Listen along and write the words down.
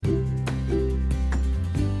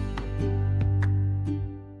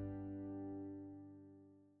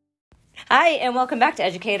Hi, and welcome back to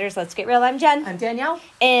Educators. Let's Get Real. I'm Jen. I'm Danielle.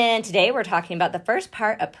 And today we're talking about the first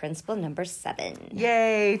part of principle number 7.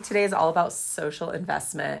 Yay. Today is all about social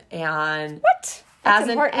investment. And What? That's as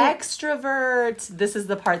important. an extrovert, this is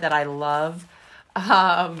the part that I love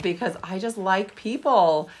because I just like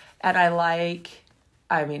people. And I like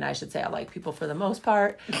people for the most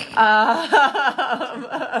part. I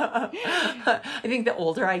think the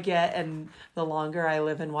older I get and the longer I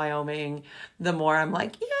live in Wyoming, the more I'm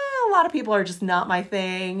like, yeah, a lot of people are just not my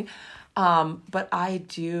thing. But I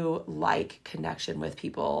do like connection with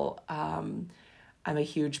people. I'm a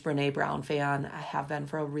huge Brene Brown fan. I have been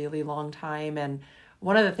for a really long time. And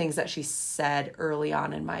one of the things that she said early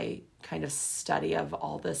on in my kind of study of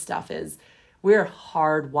all this stuff is we're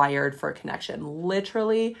hardwired for connection.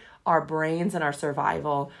 Literally, our brains and our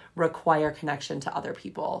survival require connection to other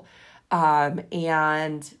people.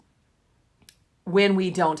 And when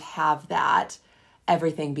we don't have that,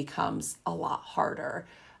 everything becomes a lot harder.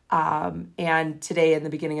 And today, in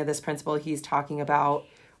the beginning of this principle, he's talking about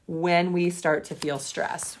when we start to feel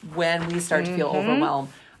stress, when we start to feel overwhelmed.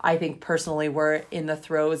 I think personally we're in the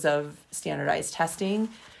throes of standardized testing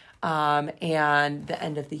and the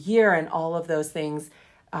end of the year and all of those things.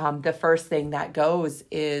 The first thing that goes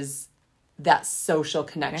is that social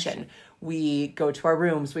connection. We go to our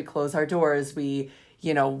rooms, we close our doors, we,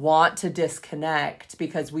 want to disconnect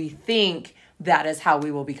because we think that is how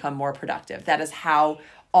we will become more productive. That is how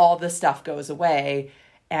all the stuff goes away.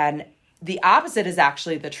 And the opposite is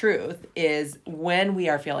actually the truth, is when we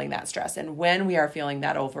are feeling that stress and when we are feeling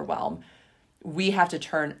that overwhelm, we have to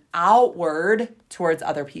turn outward towards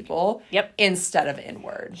other people instead of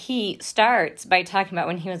inward. He starts by talking about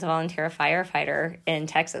when he was a volunteer firefighter in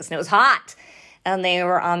Texas, and it was hot. And they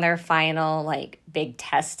were on their final, big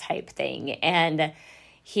test type thing. And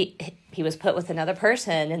he was put with another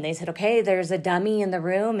person, and they said, okay, there's a dummy in the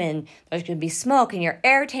room, and there's going to be smoke, and your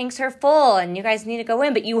air tanks are full, and you guys need to go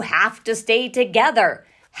in, but you have to stay together.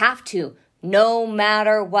 Have to. No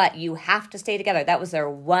matter what, you have to stay together. That was their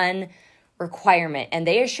one requirement. And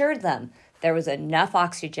they assured them there was enough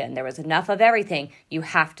oxygen, there was enough of everything. You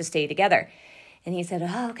have to stay together. And he said,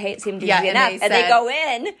 oh, okay, it seemed easy enough. And they go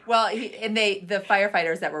in. Well, the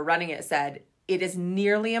firefighters that were running it said, it is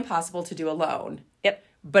nearly impossible to do alone. Yep.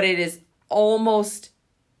 But it is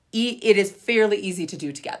fairly easy to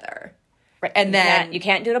do together. Right. And then you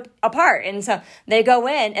can't do it apart. And so they go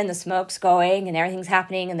in and the smoke's going and everything's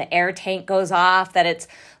happening and the air tank goes off, that it's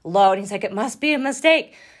low. And he's like, it must be a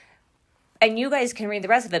mistake. And you guys can read the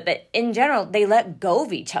rest of it. But in general, they let go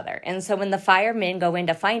of each other. And so when the firemen go in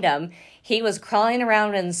to find him, he was crawling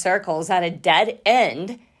around in circles at a dead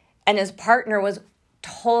end and his partner was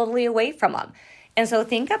totally away from him. And so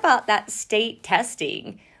think about that state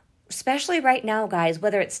testing, especially right now, guys,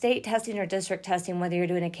 whether it's state testing or district testing, whether you're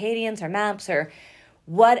doing Acadians or MAPS or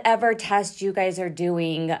whatever test you guys are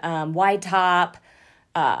doing, YTOP,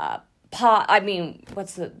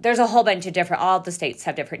 there's a whole bunch of all the states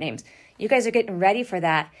have different names. You guys are getting ready for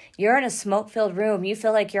that. You're in a smoke-filled room. You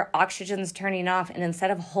feel like your oxygen's turning off. And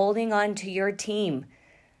instead of holding on to your team,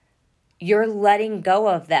 you're letting go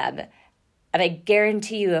of them. And I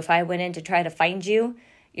guarantee you, if I went in to try to find you,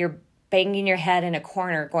 you're banging your head in a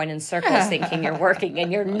corner, going in circles, thinking you're working,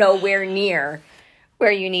 and you're nowhere near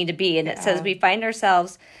where you need to be. And it says we find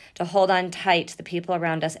ourselves to hold on tight to the people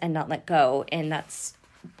around us and not let go. And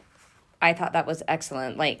I thought that was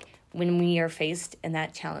excellent. When we are faced in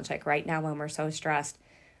that challenge, right now when we're so stressed,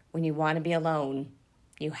 when you want to be alone,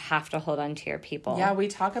 you have to hold on to your people. Yeah, we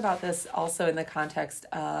talk about this also in the context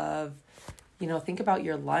of, think about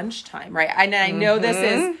your lunchtime, right? And I know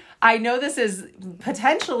this is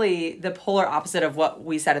potentially the polar opposite of what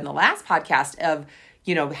we said in the last podcast of,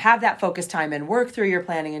 have that focus time and work through your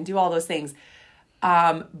planning and do all those things.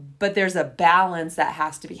 But there's a balance that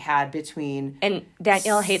has to be had between. And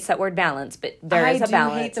Danielle hates that word balance, but there is a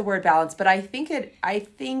balance. I do hate the word balance, but I think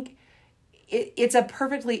it's a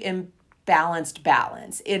perfectly imbalanced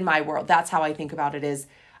balance in my world. That's how I think about it is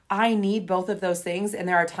I need both of those things. And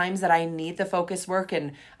there are times that I need the focus work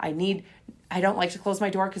and I don't like to close my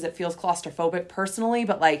door because it feels claustrophobic personally,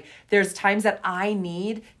 but there's times that I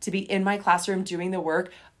need to be in my classroom doing the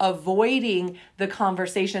work, avoiding the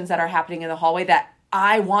conversations that are happening in the hallway that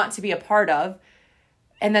I want to be a part of.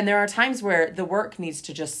 And then there are times where the work needs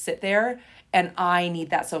to just sit there and I need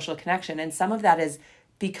that social connection. And some of that is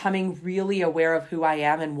becoming really aware of who I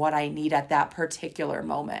am and what I need at that particular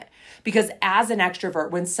moment. Because as an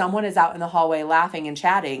extrovert, when someone is out in the hallway laughing and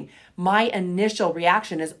chatting, my initial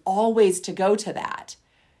reaction is always to go to that.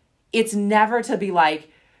 It's never to be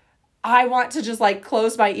I want to just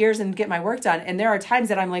close my ears and get my work done. And there are times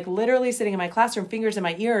that I'm literally sitting in my classroom, fingers in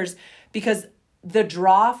my ears, because the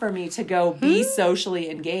draw for me to go be socially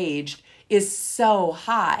engaged is so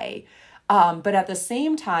high. But at the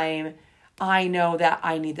same time, I know that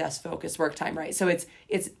I need this focused work time, right? So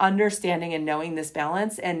it's understanding and knowing this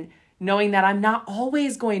balance and knowing that I'm not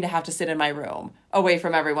always going to have to sit in my room away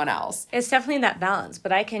from everyone else. It's definitely that balance.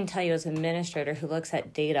 But I can tell you as an administrator who looks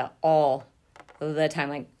at data all the time,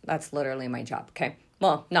 like that's literally my job, okay?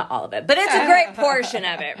 Well, not all of it, but it's a great portion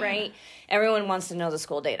of it, right? Everyone wants to know the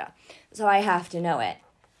school data. So I have to know it.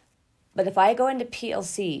 But if I go into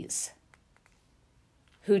PLCs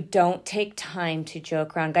who don't take time to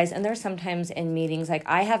joke around, guys, and there's sometimes in meetings, like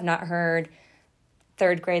I have not heard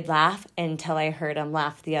third grade laugh until I heard them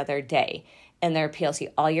laugh the other day in their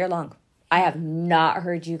PLC all year long. I have not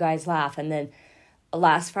heard you guys laugh. And then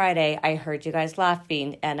last Friday, I heard you guys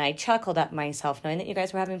laughing and I chuckled at myself knowing that you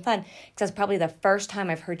guys were having fun because that's probably the first time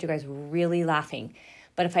I've heard you guys really laughing.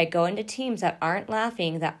 But if I go into teams that aren't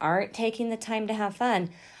laughing, that aren't taking the time to have fun,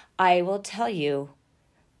 I will tell you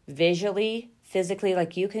visually, physically,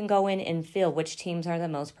 like you can go in and feel which teams are the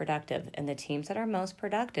most productive. And the teams that are most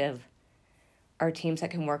productive are teams that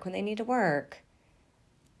can work when they need to work,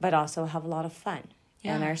 but also have a lot of fun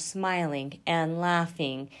and are smiling and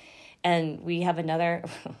laughing. And we have another,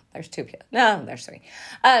 there's two people. No, there's three.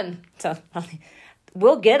 So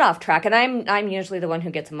we'll get off track. And I'm usually the one who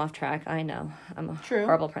gets them off track. I know. I'm a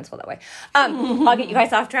horrible principal that way. I'll get you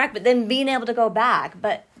guys off track, but then being able to go back.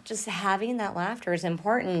 But just having that laughter is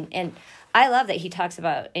important. And I love that he talks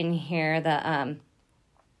about in here the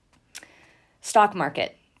stock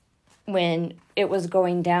market when it was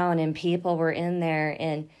going down and people were in there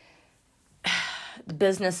and the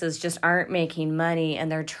businesses just aren't making money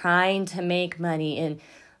and they're trying to make money and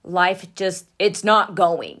life just, it's not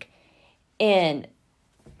going. And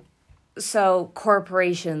so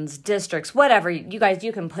corporations, districts, whatever, you guys,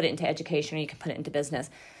 you can put it into education or you can put it into business.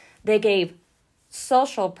 They gave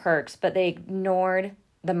social perks, but they ignored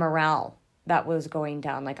the morale that was going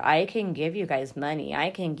down. Like, I can give you guys money. I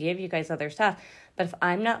can give you guys other stuff. But if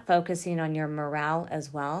I'm not focusing on your morale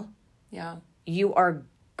as well, you are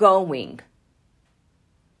going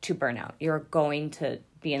to burn out. You're going to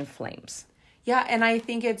be in flames. Yeah, and I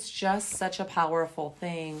think it's just such a powerful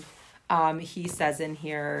thing. He says in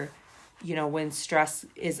here, you know, when stress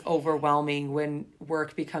is overwhelming, when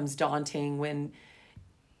work becomes daunting, when,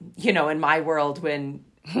 you know, in my world, when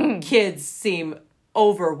kids seem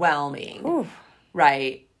overwhelming,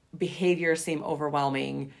 right? Behaviors seem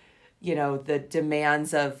overwhelming. You know, the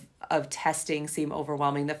demands of testing seem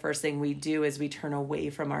overwhelming. The first thing we do is we turn away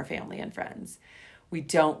from our family and friends. We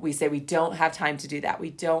say we don't have time to do that.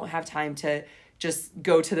 We don't have time to just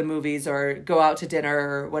go to the movies or go out to dinner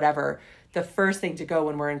or whatever. The first thing to go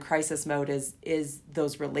when we're in crisis mode is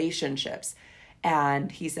those relationships. And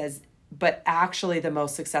he says, but actually the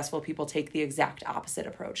most successful people take the exact opposite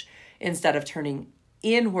approach. Instead of turning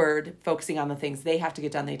inward, focusing on the things they have to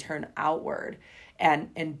get done, they turn outward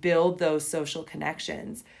and build those social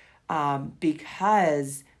connections,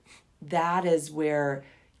 because that is where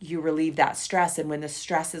you relieve that stress. And when the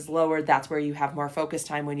stress is lowered, that's where you have more focus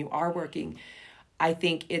time when you are working. I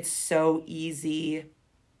think it's so easy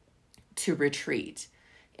to retreat.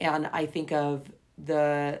 And I think of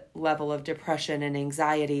the level of depression and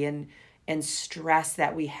anxiety and stress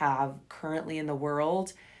that we have currently in the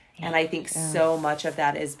world. And I think so much of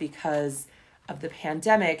that is because of the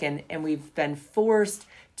pandemic, and we've been forced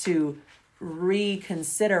to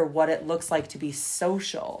reconsider what it looks like to be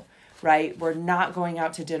social, right? We're not going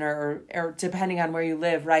out to dinner or depending on where you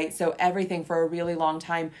live, right? So everything for a really long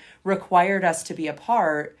time required us to be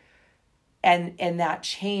apart, and that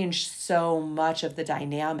changed so much of the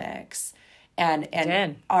dynamics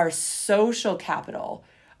and our social capital,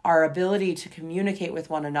 our ability to communicate with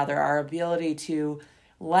one another, our ability to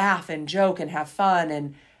laugh and joke and have fun,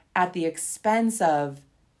 and at the expense of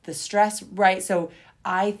the stress, right? So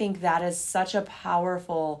I think that is such a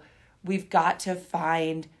powerful, we've got to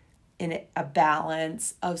find a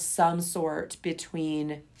balance of some sort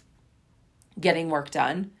between getting work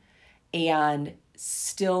done and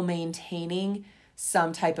still maintaining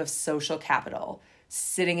some type of social capital,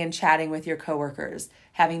 sitting and chatting with your coworkers,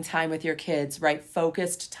 having time with your kids, right?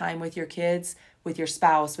 Focused time with your kids, with your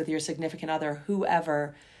spouse, with your significant other,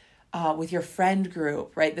 whoever, with your friend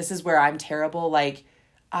group, right? This is where I'm terrible. Like,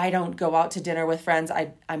 I don't go out to dinner with friends.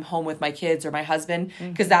 I'm home with my kids or my husband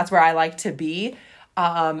because that's where I like to be.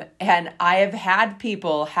 And I have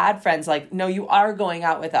had friends like, no, you are going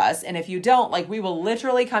out with us. And if you don't, like, we will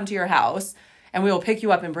literally come to your house and we will pick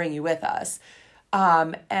you up and bring you with us.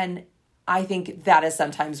 And I think that is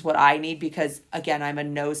sometimes what I need because, again, I'm a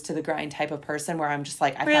nose to the grind type of person where I'm just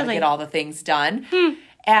like, I gotta get all the things done.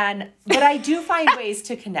 But I do find ways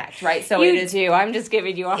to connect, right? So you do. I'm just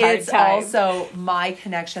giving you a hard it's time. Also, my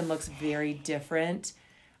connection looks very different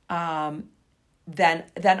than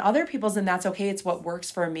other people's, and that's okay. It's what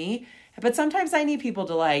works for me. But sometimes I need people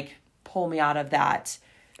to like pull me out of that.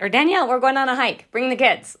 Or Danielle, we're going on a hike. Bring the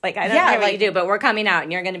kids. Like, I don't care what you do, but we're coming out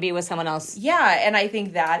and you're going to be with someone else. Yeah, and I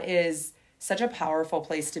think that is such a powerful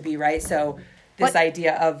place to be, right? So this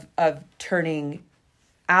idea of turning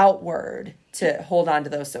outward to hold on to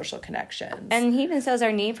those social connections. And he even says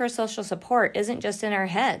our need for social support isn't just in our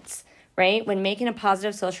heads, right? When making a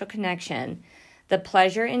positive social connection, the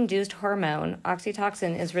pleasure-induced hormone,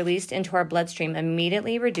 oxytocin, is released into our bloodstream,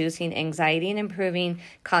 immediately reducing anxiety and improving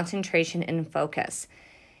concentration and focus.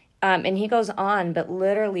 And he goes on, but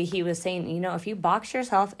literally he was saying, if you box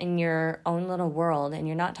yourself in your own little world and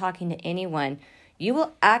you're not talking to anyone, you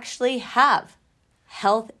will actually have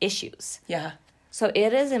health issues. Yeah. So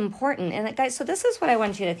it is important. And guys, so this is what I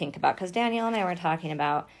want you to think about, because Danielle and I were talking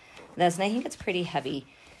about this, and I think it's pretty heavy.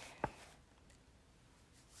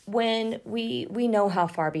 When we know how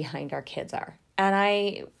far behind our kids are, and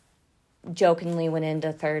I jokingly went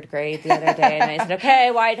into third grade the other day and I said,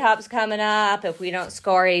 okay, White Hop's coming up. If we don't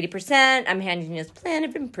score 80%, I'm handing you this plan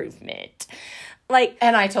of improvement.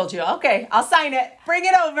 And I told you, okay, I'll sign it. Bring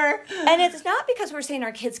it over. And it's not because we're saying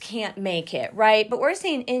our kids can't make it, right? But we're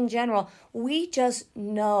saying in general, we just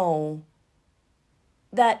know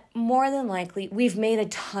that more than likely we've made a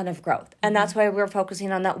ton of growth. And that's why we're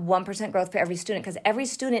focusing on that 1% growth for every student, because every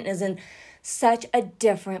student is in such a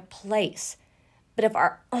different place. But if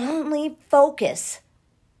our only focus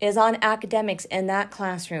is on academics in that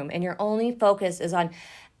classroom, and your only focus is on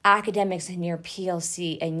academics in your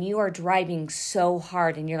PLC, and you are driving so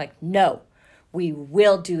hard and you're like, no, we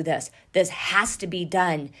will do this. This has to be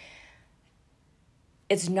done.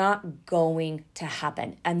 It's not going to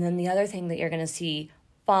happen. And then the other thing that you're going to see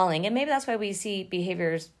falling, and maybe that's why we see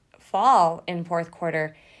behaviors fall in fourth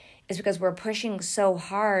quarter, is because we're pushing so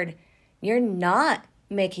hard. You're not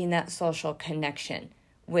making that social connection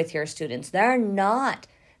with your students. They're not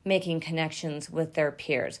making connections with their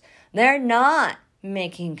peers. They're not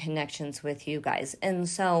making connections with you guys. And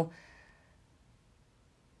so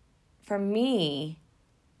for me,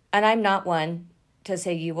 and I'm not one to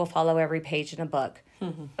say you will follow every page in a book.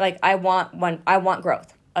 Mm-hmm. I want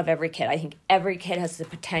growth of every kid. I think every kid has the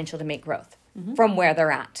potential to make growth from where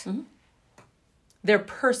they're at. Mm-hmm. Their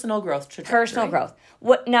personal growth trajectory. Personal growth.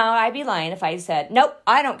 Now, I'd be lying if I said, nope,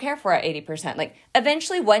 I don't care for at 80%.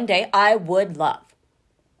 Eventually one day I would love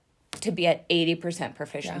to be at 80%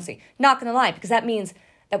 proficiency. Yeah. Not going to lie, because that means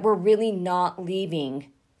that we're really not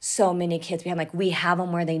leaving so many kids behind. We have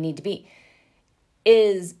them where they need to be.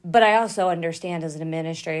 But I also understand as an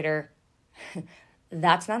administrator,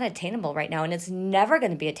 that's not attainable right now. And it's never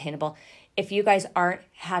going to be attainable if you guys aren't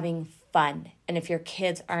having fun, and if your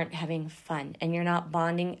kids aren't having fun, and you're not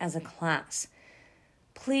bonding as a class.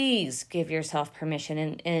 Please give yourself permission,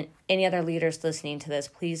 and any other leaders listening to this,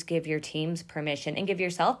 please give your teams permission and give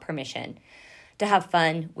yourself permission to have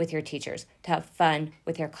fun with your teachers, to have fun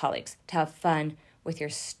with your colleagues, to have fun with your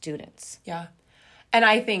students. Yeah. And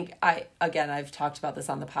I think I've talked about this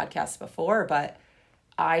on the podcast before, but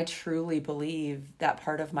I truly believe that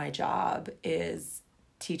part of my job is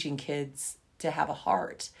teaching kids to have a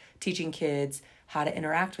heart, teaching kids how to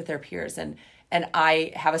interact with their peers. And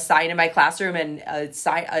I have a sign in my classroom and a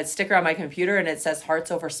sticker on my computer, and it says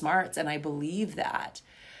hearts over smarts. And I believe that.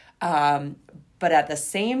 But at the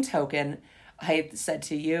same token, I said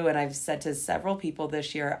to you, and I've said to several people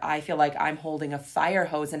this year, I feel like I'm holding a fire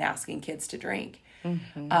hose and asking kids to drink.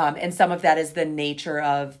 Mm-hmm. And some of that is the nature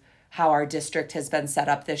of how our district has been set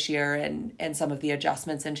up this year, and some of the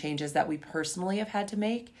adjustments and changes that we personally have had to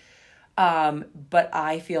make. But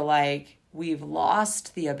I feel like we've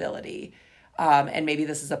lost the ability, and maybe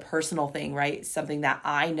this is a personal thing, right? Something that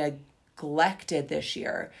I neglected this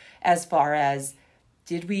year, as far as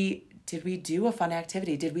did we do a fun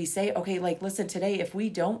activity? Did we say, okay, listen, today, if we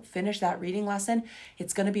don't finish that reading lesson,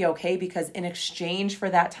 it's going to be okay, because in exchange for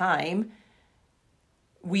that time,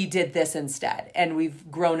 we did this instead. And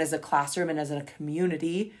we've grown as a classroom and as a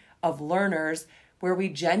community of learners where we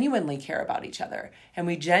genuinely care about each other, and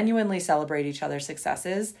we genuinely celebrate each other's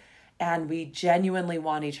successes, and we genuinely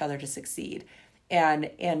want each other to succeed. And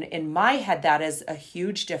in my head, that is a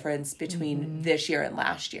huge difference between this year and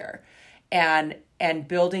last year. And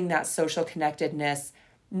building that social connectedness,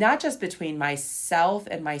 not just between myself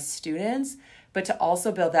and my students, but to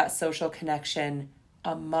also build that social connection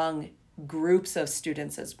among groups of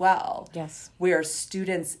students as well. Yes. Where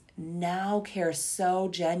students now care so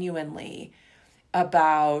genuinely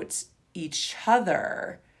about each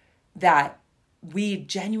other that we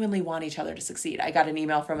genuinely want each other to succeed. I got an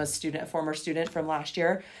email from a former student from last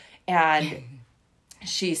year, and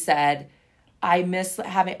she said, I miss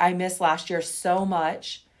last year so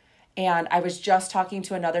much. And I was just talking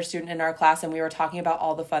to another student in our class, and we were talking about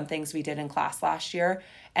all the fun things we did in class last year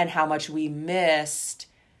and how much we missed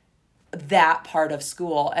that part of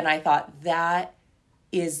school. And I thought, that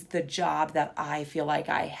is the job that I feel like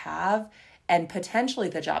I have, and potentially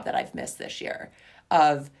the job that I've missed this year.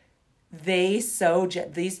 These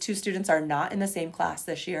two students are not in the same class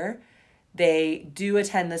this year. They do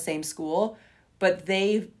attend the same school, but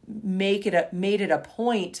they made it a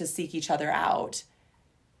point to seek each other out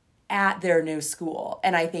at their new school.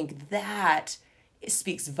 And I think that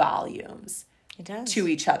speaks volumes to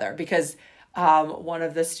each other, because one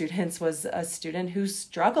of the students was a student who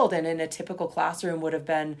struggled and in a typical classroom would have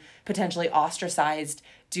been potentially ostracized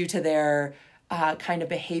due to their kind of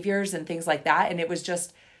behaviors and things like that. And it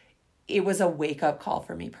was a wake-up call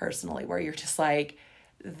for me personally, where you're just like,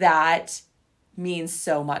 that means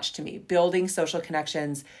so much to me. Building social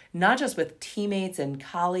connections, not just with teammates and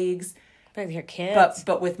colleagues, but with your kids.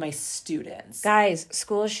 But with my students. Guys,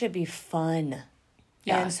 school should be fun.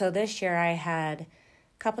 Yeah. And so this year I had a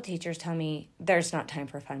couple teachers tell me, there's not time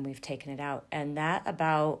for fun, we've taken it out. And that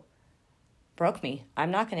about broke me. I'm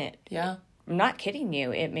not kidding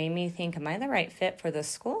you. It made me think, am I the right fit for this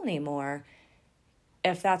school anymore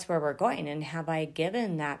if that's where we're going? And have I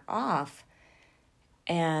given that off?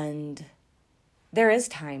 And there is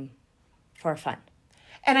time for fun.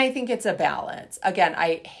 And I think it's a balance. Again,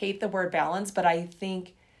 I hate the word balance, but I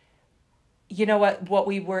think, you know what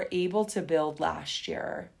we were able to build last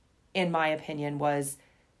year, in my opinion, was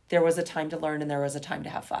there was a time to learn and there was a time to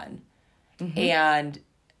have fun. Mm-hmm. And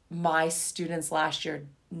my students last year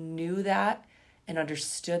knew that and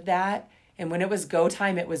understood that. And when it was go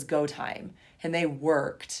time, it was go time. And they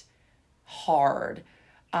worked hard.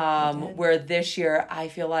 Where this year, I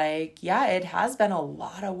feel like, it has been a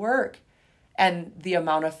lot of work. And the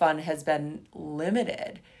amount of fun has been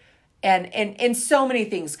limited. And so many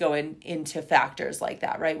things go into factors like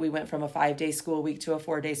that, right? We went from a 5-day school week to a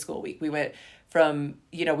 4-day school week. We went from,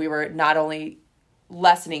 we were not only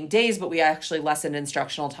lessening days, but we actually lessened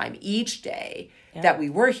instructional time each day that we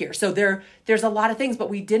were here. So there's a lot of things, but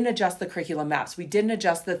we didn't adjust the curriculum maps. We didn't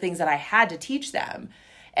adjust the things that I had to teach them.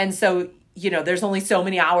 And so, there's only so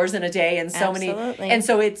many hours in a day and so Absolutely. many. And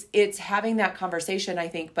so it's having that conversation, I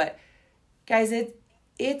think. But guys,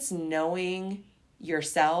 it's knowing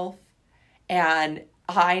yourself. And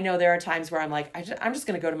I know there are times where I'm like, I'm just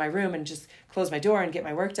going to go to my room and just close my door and get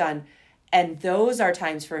my work done. And those are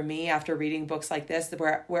times for me, after reading books like this,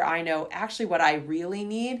 where I know actually what I really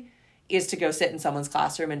need is to go sit in someone's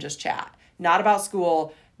classroom and just chat. Not about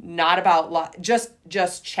school, not about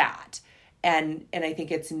just chat. And I think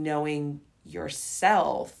it's knowing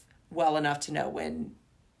yourself well enough to know when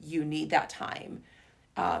you need that time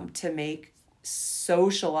to make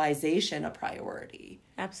socialization a priority.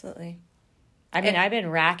 Absolutely. I mean, I've been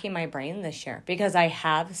racking my brain this year because I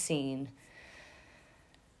have seen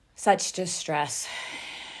such distress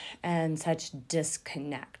and such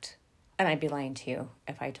disconnect. And I'd be lying to you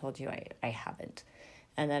if I told you I haven't.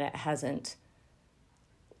 And that it hasn't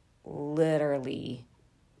literally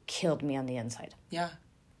killed me on the inside. Yeah.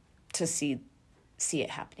 To see it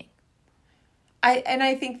happening.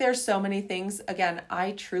 I think there's so many things. Again,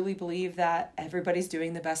 I truly believe that everybody's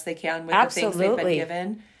doing the best they can with the things they've been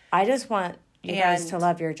given. I just want you guys to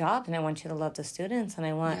love your job, and I want you to love the students, and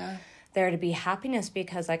I want there to be happiness,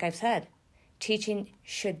 because like I've said, teaching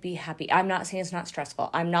should be happy. I'm not saying it's not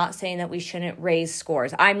stressful. I'm not saying that we shouldn't raise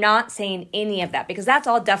scores. I'm not saying any of that, because that's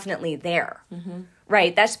all definitely there,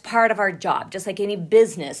 right? That's part of our job. Just like any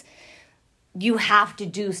business, you have to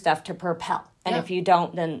do stuff to propel. And if you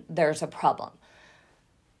don't, then there's a problem.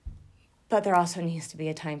 But there also needs to be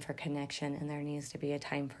a time for connection, and there needs to be a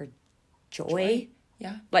time for joy.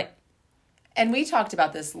 Yeah. And we talked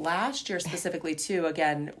about this last year specifically too.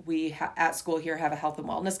 Again, we at school here have a health and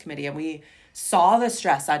wellness committee, and we saw the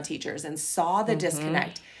stress on teachers and saw the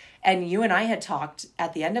disconnect. And you and I had talked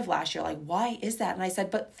at the end of last year, like, why is that? And I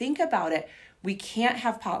said, but think about it. We can't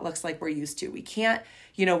have potlucks like we're used to. We can't,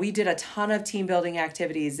 we did a ton of team building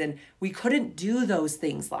activities, and we couldn't do those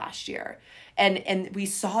things last year. And we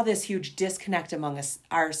saw this huge disconnect among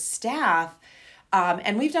our staff.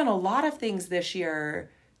 And we've done a lot of things this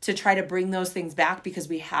year to try to bring those things back, because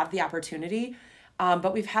we have the opportunity.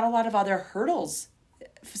 But we've had a lot of other hurdles,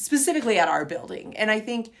 specifically at our building. And I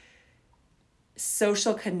think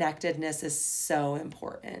social connectedness is so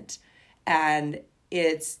important. And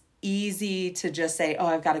it's easy to just say, oh,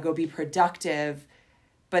 I've got to go be productive.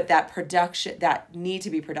 but that need to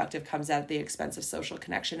be productive comes at the expense of social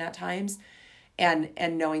connection at times, and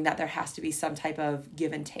knowing that there has to be some type of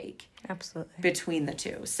give and take Absolutely. between the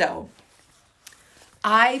two. So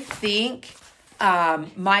I think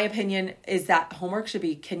my opinion is that homework should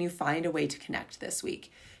be, can you find a way to connect this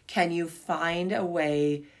week? Can you find a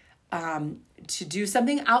way to do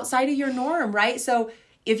something outside of your norm, right? So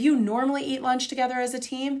if you normally eat lunch together as a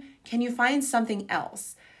team, can you find something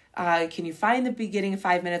else? Can you find the beginning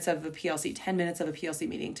 5 minutes of a PLC, 10 minutes of a PLC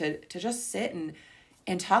meeting to just sit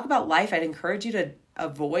and talk about life? I'd encourage you to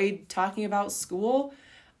avoid talking about school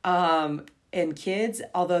and kids,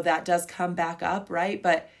 although that does come back up, right?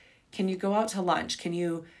 But can you go out to lunch? Can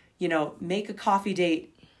you, make a coffee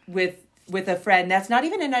date with a friend that's not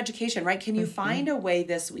even in education, right? Can you find a way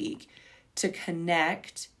this week to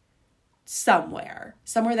connect somewhere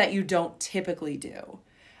that you don't typically do,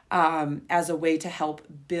 as a way to help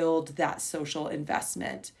build that social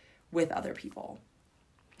investment with other people?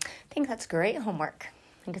 I think that's great homework.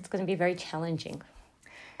 I think it's going to be very challenging.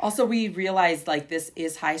 Also, we realize this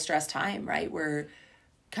is high stress time, right? We're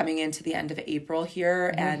coming into the end of April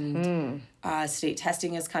here, and state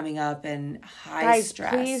testing is coming up, and high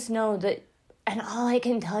stress. Guys, please know that, and all I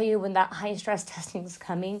can tell you when that high stress testing is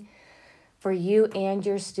coming for you and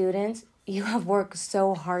your students, you have worked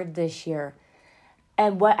so hard this year.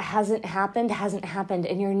 And what hasn't happened,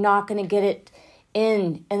 and you're not going to get it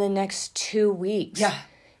in the next 2 weeks. Yeah.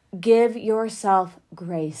 Give yourself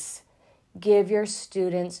grace. Give your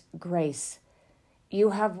students grace.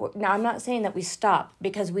 Now, I'm not saying that we stop,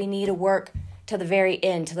 because we need to work to the very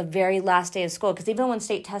end, to the very last day of school. Because even when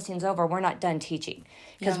state testing's over, we're not done teaching,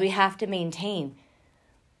 because we have to maintain.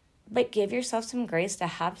 But give yourself some grace to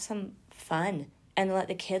have some fun and let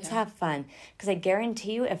the kids have fun. Because I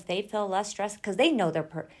guarantee you, if they feel less stressed, because they know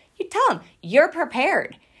you tell them, you're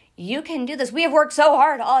prepared. You can do this. We have worked so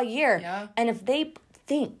hard all year. Yeah. And if they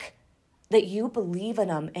think that you believe in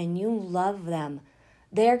them and you love them,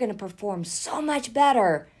 they're going to perform so much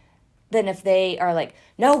better than if they are like,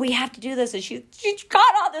 no, we have to do this. And she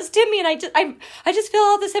got all this to me, and I just feel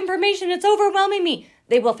all this information. It's overwhelming me.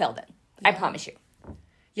 They will fail then. I promise you.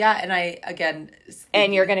 Yeah, and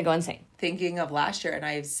and you're going to go insane. Thinking of last year, and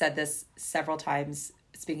I've said this several times,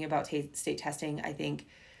 speaking about state testing, I think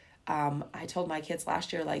I told my kids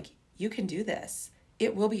last year, you can do this.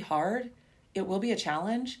 It will be hard. It will be a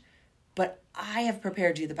challenge, but I have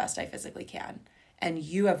prepared you the best I physically can. And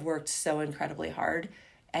you have worked so incredibly hard,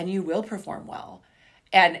 and you will perform well.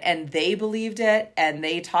 And they believed it, and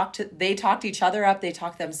they talked each other up, they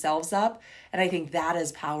talked themselves up. And I think that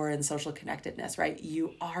is power in social connectedness, right?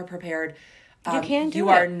 You are prepared. You can do you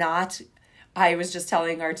it. are not. I was just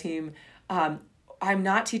telling our team, I'm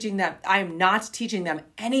not teaching them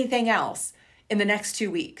anything else in the next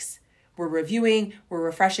 2 weeks. We're reviewing, we're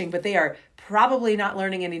refreshing, but they are probably not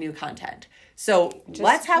learning any new content. So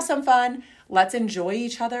let's have some fun. Let's enjoy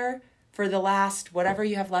each other for the last, whatever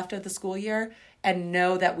you have left of the school year, and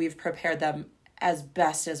know that we've prepared them as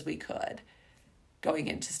best as we could going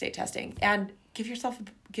into state testing. And give yourself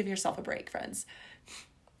a break, friends.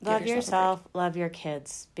 Love yourself, love your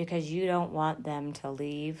kids, because you don't want them to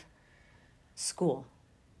leave school,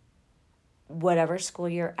 whatever school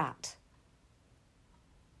you're at,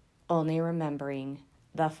 only remembering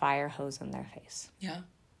the fire hose in their face. Yeah.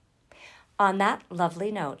 On that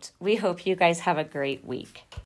lovely note, we hope you guys have a great week.